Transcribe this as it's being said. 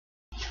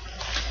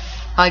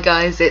Hi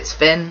guys, it's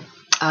Finn.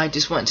 I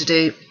just wanted to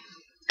do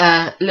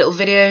a little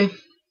video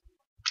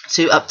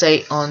to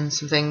update on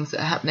some things that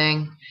are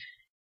happening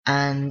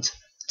and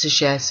to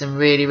share some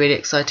really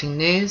exciting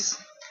news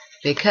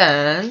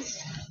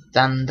because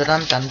dun dun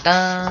dun dun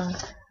dun,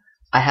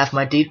 I have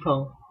my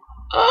Deedpoll.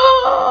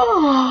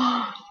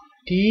 Oh,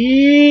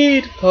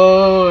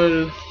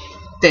 Deedpoll!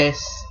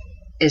 This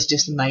is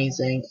just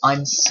amazing.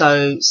 I'm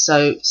so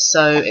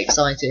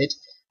excited.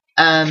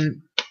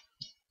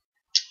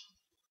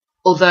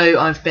 Although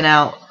I've been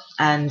out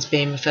and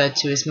being referred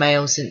to as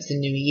male since the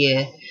new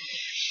year,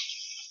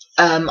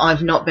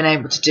 I've not been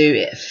able to do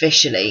it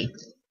officially.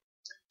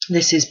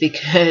 This is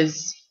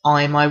because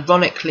I'm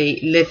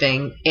ironically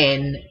living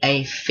in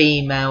a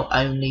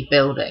female-only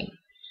building.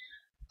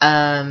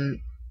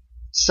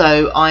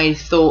 So I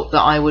thought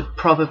that I would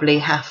probably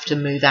have to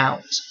move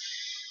out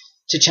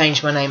to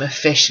change my name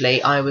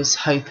officially. I was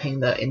hoping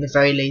that in the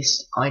very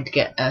least I'd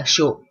get a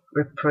short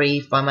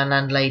reprieve by my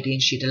landlady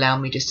and she'd allow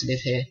me just to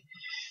live here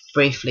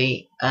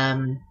briefly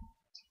and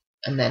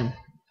then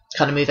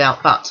kind of move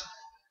out. But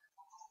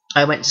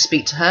I went to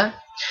speak to her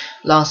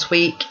last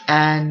week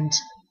and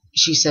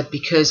she said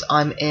because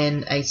I'm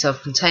in a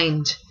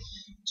self-contained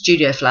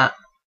studio flat,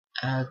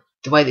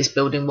 the way this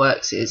building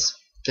works is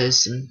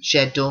there's some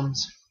shared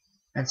dorms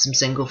and some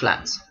single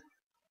flats,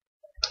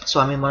 so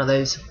I'm in one of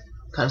those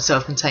kind of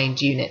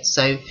self-contained units.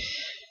 So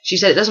she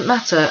said it doesn't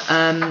matter,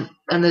 and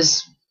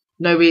there's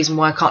no reason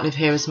why I can't live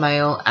here as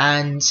male,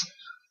 and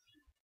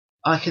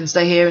I can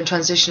stay here and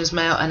transition as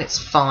male and it's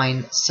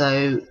fine.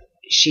 So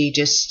she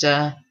just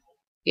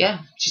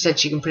she said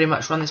she can pretty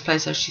much run this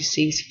place as she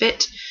sees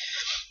fit,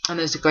 and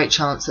there's a great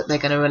chance that they're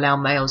going to allow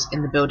males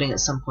in the building at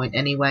some point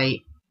anyway.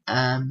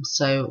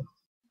 So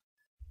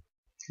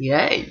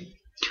yay,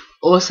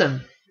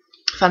 awesome,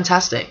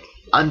 fantastic.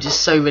 I'm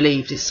just so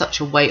relieved. It's such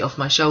a weight off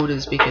my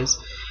shoulders because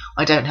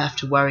I don't have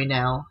to worry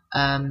now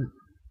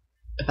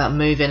about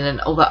moving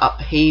and all that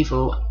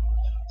upheaval.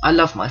 I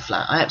love my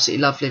flat. I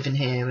absolutely love living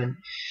here, and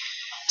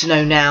to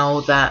know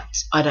now that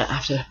I don't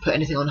have to put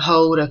anything on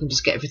hold, I can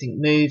just get everything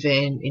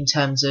moving in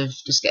terms of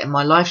just getting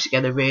my life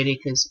together, really,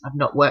 because I've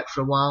not worked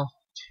for a while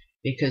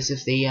because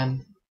of the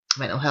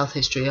mental health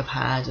history I've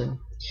had and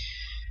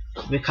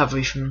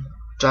recovery from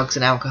drugs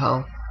and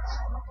alcohol.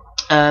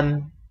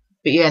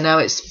 But yeah, now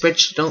it's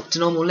bridged to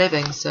normal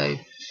living, so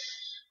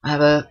I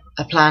have a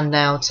plan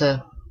now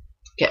to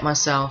get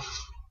myself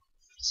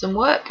some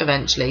work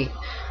eventually.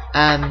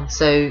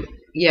 So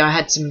yeah, I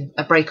had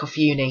a break off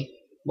uni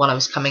while I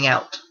was coming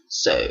out,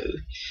 so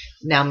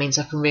now means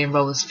I can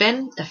re-enroll as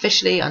Finn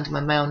officially under my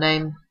male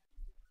name,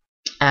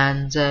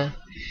 and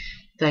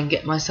then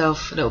get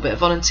myself a little bit of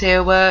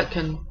volunteer work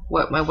and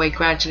work my way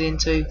gradually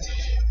into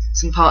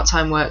some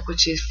part-time work,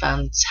 which is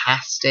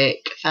fantastic,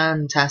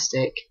 and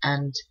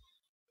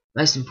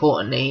most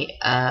importantly,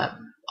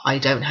 I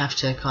don't have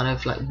to kind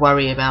of like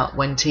worry about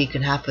when tea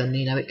can happen.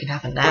 You know, it can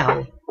happen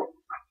now.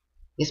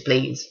 Yes,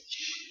 please.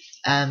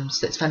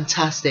 So it's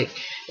fantastic.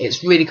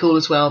 It's really cool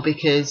as well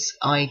because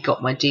I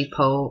got my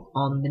Deedpoll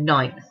on the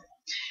 9th,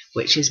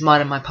 which is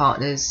mine and my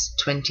partner's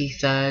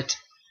 23rd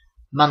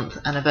month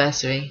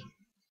anniversary.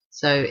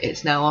 So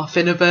it's now our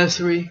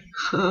Finniversary.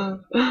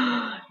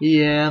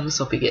 Yeah, I'm a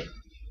soppy git.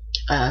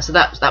 So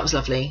that was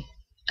lovely.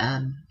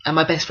 And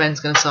my best friend's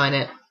going to sign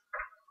it.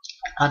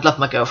 I'd love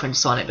my girlfriend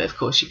to sign it, but of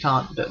course she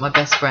can't. But my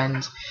best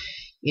friend,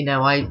 you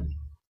know, a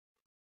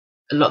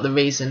lot of the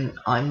reason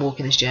I'm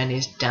walking this journey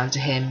is down to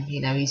him.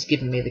 You know, he's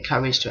given me the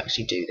courage to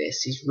actually do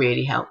this. He's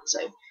really helped. So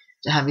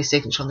to have his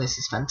signature on this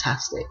is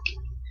fantastic.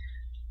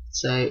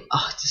 So,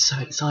 I'm just so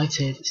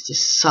excited. It's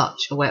just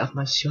such a weight off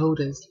my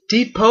shoulders.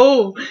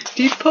 Deedpoll!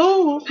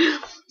 Deedpoll!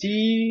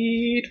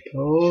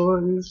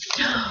 Deedpoll!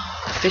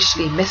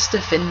 Officially Mr.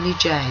 Finlay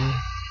J.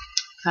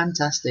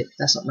 Fantastic.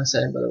 That's not my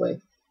surname, by the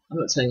way. I'm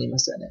not telling you my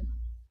surname.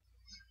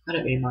 I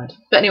don't really mind.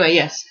 But anyway,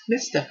 yes.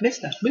 Mr.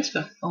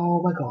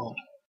 Oh my god.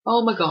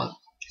 Oh my god.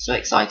 So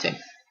exciting.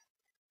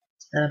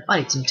 I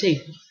need some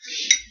tea.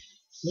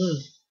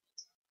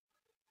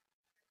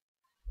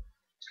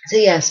 So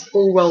yes,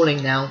 all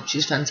rolling now, which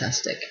is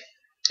fantastic.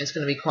 It's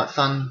going to be quite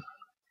fun.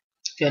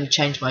 Going to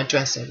change my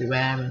address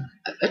everywhere. And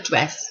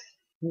address?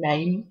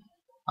 Name?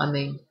 I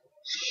mean,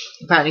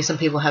 apparently some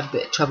people have a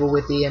bit of trouble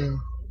with the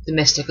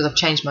Mr. because I've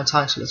changed my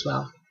title as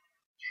well.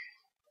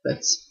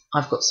 But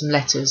I've got some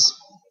letters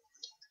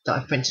that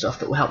I've printed off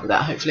that will help with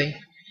that, hopefully.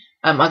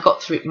 I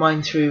got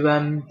mine through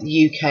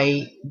the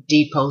UK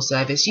Deedpoll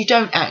service. You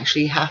don't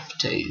actually have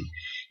to.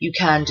 You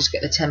can just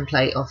get the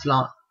template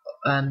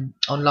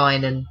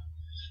online and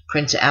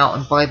print it out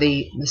and buy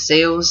the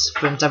seals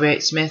from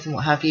W.H. Smith and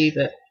what have you.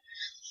 But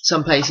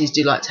some places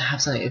do like to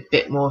have something a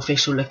bit more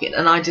official looking,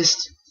 and I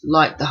just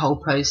liked the whole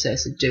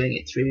process of doing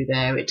it through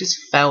there. It just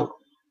felt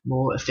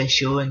more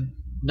official and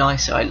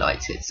nicer. I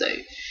liked it, so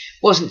it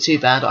wasn't too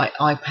bad.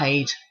 I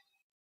paid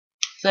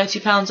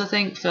 £30, I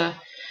think, for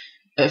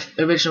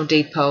original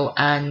Deedpoll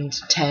and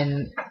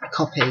 10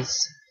 copies,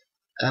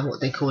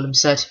 what they call them,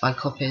 certified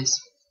copies.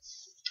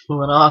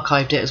 Well, and I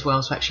archived it as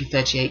well, so actually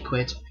 38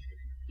 quid.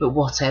 But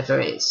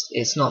whatever,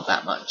 it's not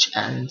that much,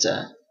 and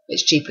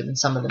It's cheaper than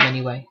some of them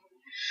anyway.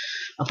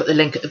 I'll put the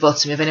link at the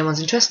bottom if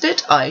anyone's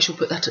interested. I shall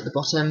put that at the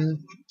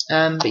bottom.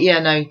 But yeah,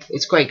 no,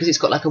 it's great because it's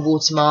got like a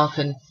watermark,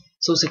 and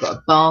it's also got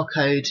a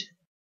barcode.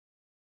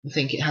 I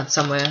think it had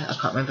somewhere, I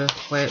can't remember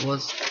where it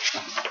was.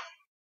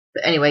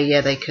 But anyway,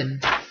 yeah, they can.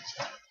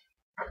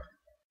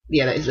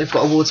 Yeah, they've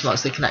got a watermark,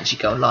 so they can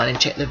actually go online and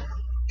check the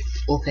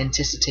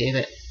authenticity of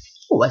it.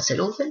 Oh, I said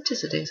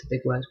authenticity. It's a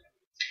big word.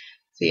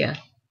 So yeah.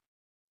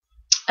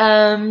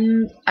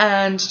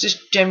 And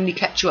just generally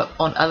catch you up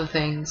on other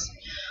things.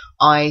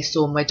 I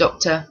saw my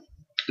doctor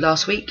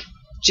last week,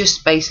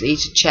 just basically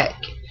to check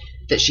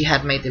that she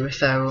had made the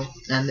referral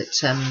and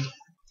that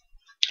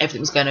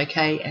everything was going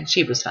okay, and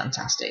she was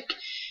fantastic.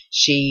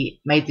 She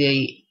made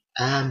the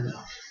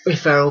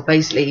referral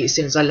basically as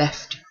soon as I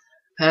left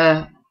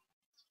her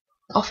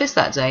office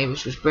that day,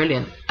 which was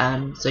brilliant.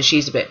 So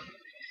she's a bit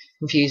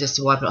confused as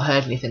to why I've not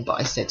heard anything, but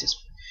I said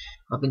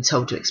I've been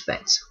told to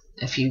expect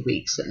a few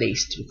weeks at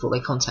least before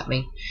they contact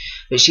me.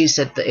 But she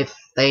said that if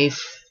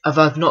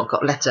I've not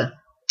got a letter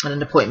and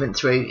an appointment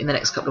through in the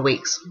next couple of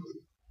weeks,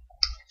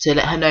 to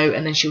let her know,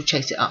 and then she'll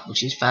chase it up,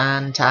 which is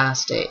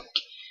fantastic,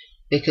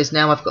 because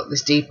now I've got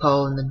this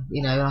Deedpoll, and then,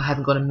 you know, I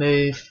haven't got to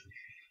move.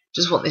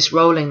 Just want this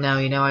rolling now,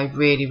 you know. I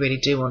really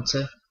do want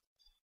to,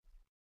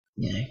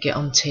 you know, get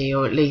on T,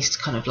 or at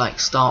least kind of like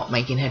start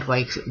making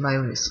headway, because at the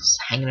moment it's just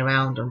hanging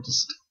around. I'm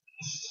just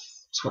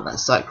want that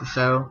psych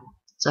referral.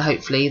 So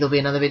hopefully there'll be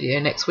another video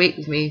next week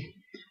with me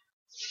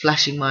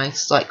flashing my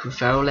psych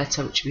referral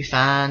letter, which would be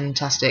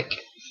fantastic.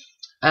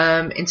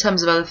 In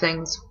terms of other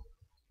things,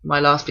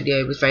 my last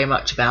video was very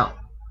much about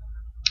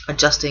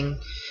adjusting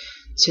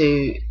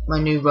to my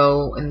new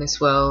role in this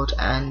world,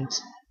 and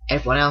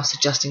everyone else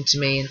adjusting to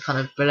me, and kind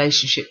of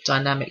relationship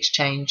dynamics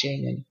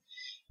changing, and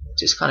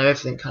just kind of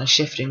everything kind of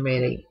shifting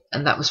really.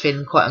 And that was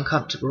feeling quite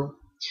uncomfortable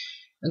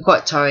and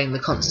quite tiring, the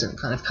constant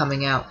kind of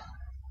coming out.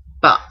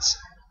 But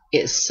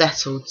it's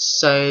settled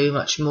so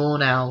much more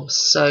now,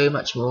 so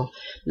much more.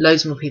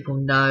 Loads more people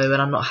know,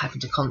 and I'm not having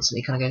to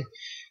constantly kind of go,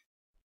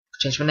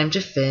 change my name to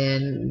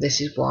Finn,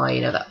 this is why,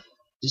 you know, that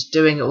just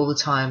doing it all the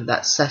time.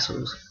 That's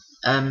settled.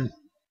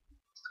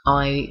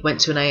 I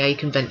went to an AA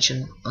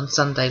convention on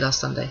last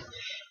Sunday,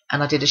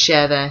 and I did a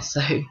share there,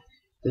 so there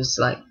was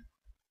like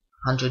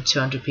 100,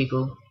 200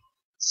 people,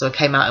 so I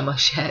came out in my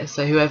share,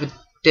 so whoever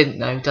didn't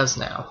know does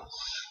now.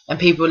 And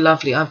people are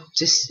lovely. I've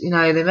just, you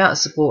know, the amount of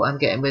support I'm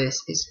getting with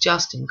this is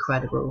just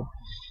incredible.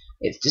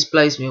 It just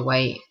blows me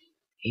away.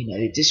 You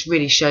know, it just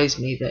really shows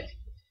me that,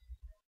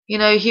 you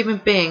know, human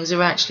beings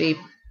are actually,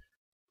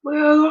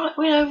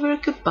 we're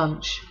a good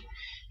bunch.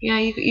 You know,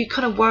 you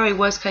kind of worry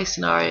worst case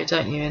scenario,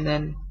 don't you? And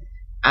then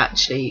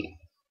actually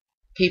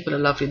people are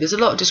lovely. There's a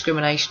lot of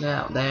discrimination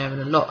out there,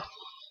 and a lot,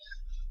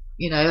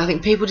 you know, I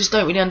think people just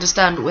don't really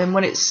understand, but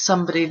when it's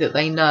somebody that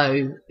they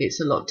know,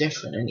 it's a lot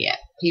different. And yet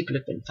people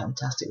have been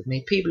fantastic with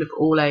me. People of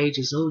all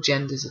ages, all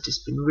genders have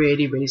just been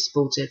really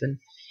supportive, and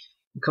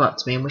come up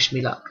to me and wish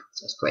me luck.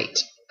 So it's great,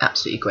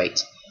 absolutely great.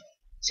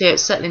 So yeah,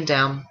 it's settling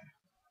down.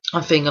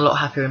 I'm feeling a lot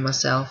happier in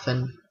myself,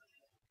 and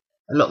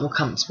a lot more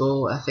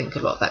comfortable. I think a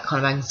lot of that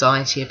kind of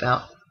anxiety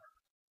about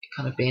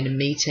kind of being in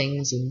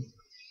meetings and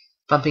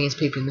bumping into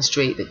people in the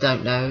street that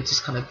don't know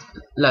just kind of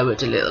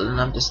lowered a little,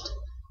 and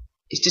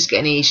it's just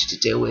getting easier to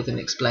deal with and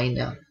explain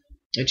now,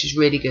 which is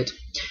really good.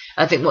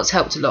 I think what's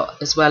helped a lot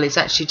as well is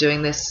actually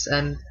doing this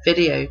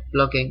video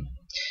blogging,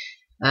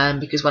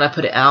 because when I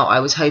put it out, I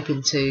was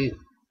hoping to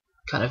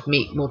kind of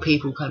meet more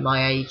people kind of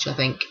my age, I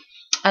think,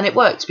 and it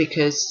worked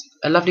because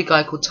a lovely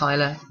guy called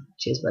Tyler,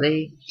 cheers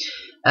buddy,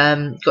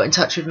 got in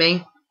touch with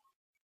me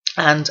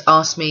and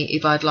asked me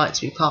if I'd like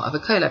to be part of a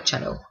Collab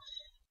channel.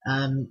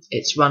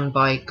 It's run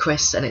by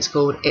Chris, and it's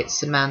called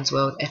It's a Man's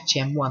World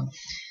FTM 1,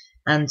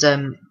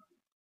 and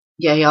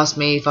yeah, he asked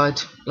me if I'd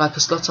like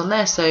a slot on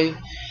there, so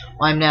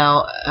I'm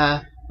now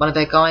one of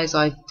their guys.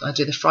 I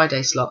do the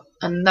Friday slot,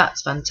 and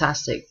that's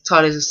fantastic.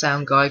 Tyler's a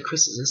sound guy,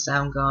 Chris is a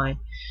sound guy.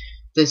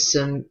 There's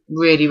some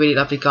really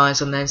lovely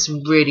guys on there,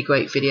 some really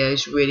great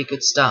videos, really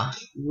good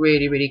stuff,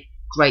 really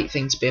great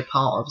thing to be a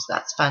part of. So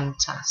that's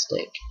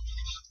fantastic.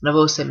 And I've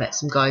also met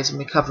some guys in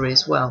recovery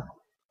as well,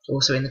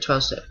 also in the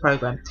 12-step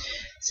program.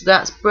 So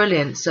that's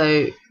brilliant.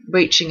 So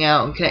reaching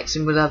out and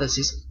connecting with others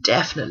is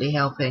definitely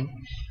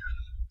helping.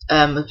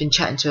 I've been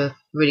chatting to a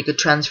really good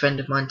trans friend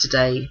of mine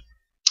today,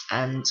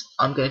 and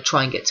I'm going to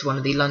try and get to one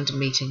of the London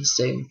meetings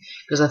soon,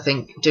 because I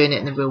think doing it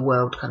in the real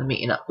world, kind of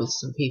meeting up with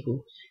some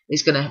people,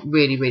 is going to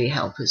really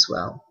help as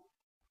well.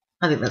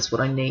 I think that's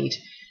what I need,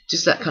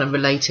 just that kind of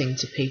relating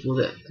to people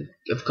that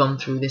have gone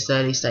through this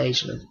early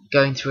stage and are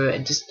going through it,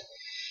 and just,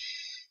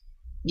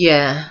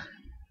 yeah,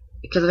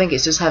 because I think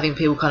it's just having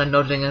people kind of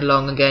nodding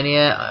along and going,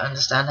 yeah, I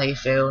understand how you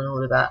feel and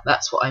all of that.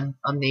 That's what I'm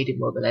needing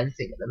more than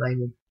anything at the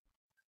moment.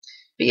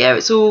 But yeah,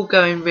 it's all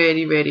going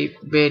really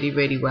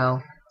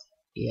well.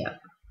 Yeah,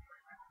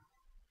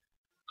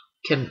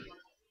 couldn't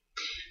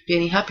be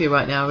any happier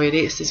right now, really.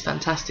 It's just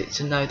fantastic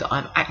to know that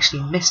I'm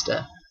actually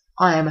Mr.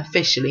 I am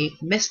officially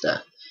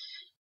Mr.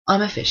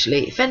 I'm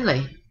officially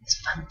Finlay.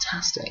 It's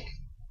fantastic.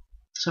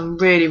 So I'm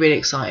really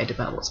excited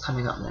about what's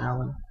coming up now,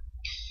 and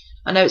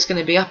I know it's going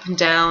to be up and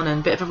down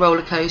and a bit of a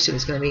roller coaster, and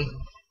it's going to be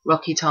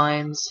rocky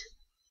times.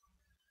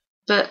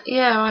 But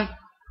yeah,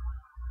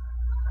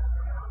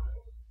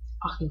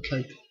 I can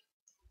cope.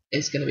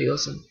 It's going to be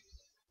awesome.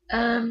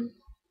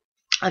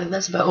 I think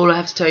that's about all I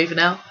have to tell you for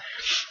now.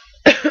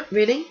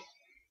 Really.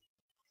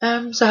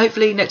 So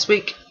hopefully next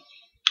week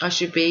I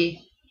should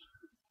be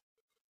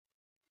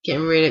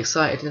getting really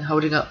excited and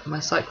holding up my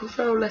psych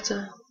referral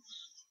letter.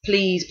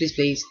 Please, please,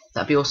 please.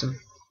 That'd be awesome.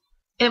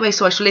 Anyway,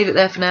 so I shall leave it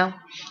there for now.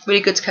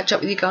 Really good to catch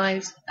up with you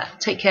guys.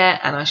 Take care,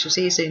 and I shall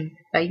see you soon.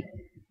 Bye.